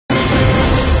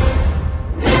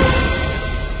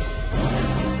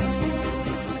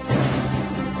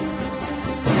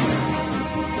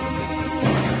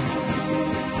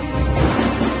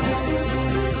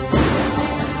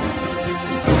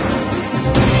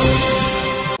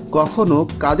কখনো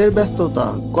কাজের ব্যস্ততা,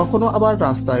 কখনো আবার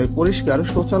রাস্তায় পরিষ্কার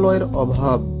শৌচালয়ের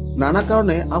অভাব, নানা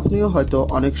কারণে আপনিও হয়তো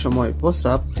অনেক সময়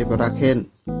প্রস্রাব চেপে রাখেন।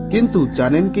 কিন্তু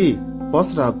জানেন কি,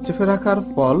 প্রস্রাব চেপে রাখার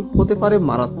ফল হতে পারে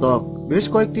মারাত্মক। বেশ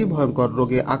কয়েকটি ভয়ঙ্কর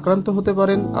রোগে আক্রান্ত হতে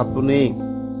পারেন আপনি।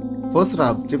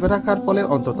 প্রস্রাব চেপে রাখার ফলে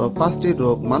অন্তত 5টি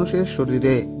রোগ মানুষের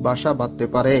শরীরে বাসা বাঁধতে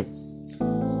পারে।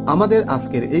 আমাদের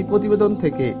আজকের এই প্রতিবেদন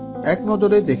থেকে এক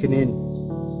নজরে দেখে নিন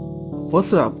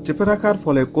প্রস্রাব চেপে রাখার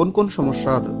ফলে কোন কোন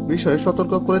সমস্যার বিষয়ে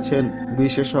সতর্ক করেছেন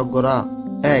বিশেষজ্ঞরা।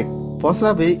 1.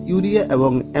 প্রস্রাবে ইউরিয়া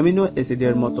এবং অ্যামিনো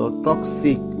অ্যাসিডের মতো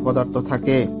টক্সিক পদার্থ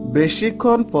থাকে।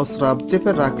 বেশিক্ষণ প্রস্রাব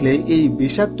চেপে রাখলে এই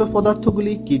বিষাক্ত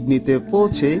পদার্থগুলি কিডনিতে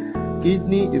পৌঁছে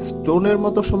কিডনি স্টোনের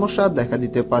মতো সমস্যা দেখা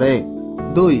দিতে পারে।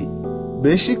 2.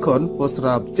 বেশিক্ষণ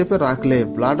প্রস্রাব চেপে রাখলে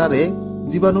ব্লাডারে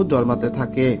জীবাণু জন্মাতে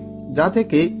থাকে, যা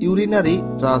থেকে ইউরিনারি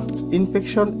ট্রাস্ট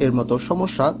ইনফেকশন এর মতো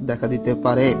সমস্যা দেখা দিতে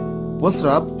পারে।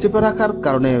 প্রস্রাব চেপে রাখার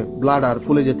কারণে ব্লাডার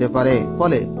ফুলে যেতে পারে,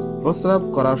 ফলে প্রস্রাব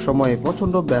করার সময়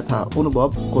প্রচন্ড ব্যথা অনুভব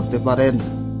করতে পারেন।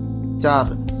 4.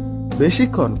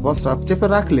 বেশিক্ষণ প্রস্রাব চেপে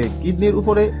রাখলে কিডনির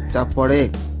উপরে চাপ পড়ে,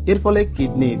 এর ফলে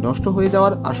কিডনি নষ্ট হয়ে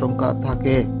যাওয়ার আশঙ্কা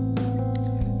থাকে।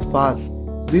 5.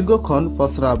 দীর্ঘক্ষণ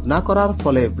প্রস্রাব না করার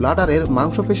ফলে ব্লাডারের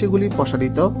মাংসপেশিগুলি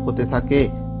প্রসারিত হতে থাকে,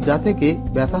 যা থেকে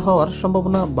ব্যথা হওয়ার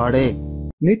সম্ভাবনা বাড়ে।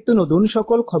 নিত্য নতুন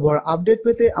সকল খবর আপডেট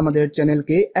পেতে আমাদের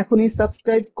চ্যানেলকে এখনই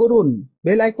সাবস্ক্রাইব করুন।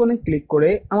 বেল আইকনে ক্লিক করে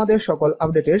আমাদের সকল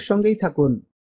আপডেটের সঙ্গেই থাকুন।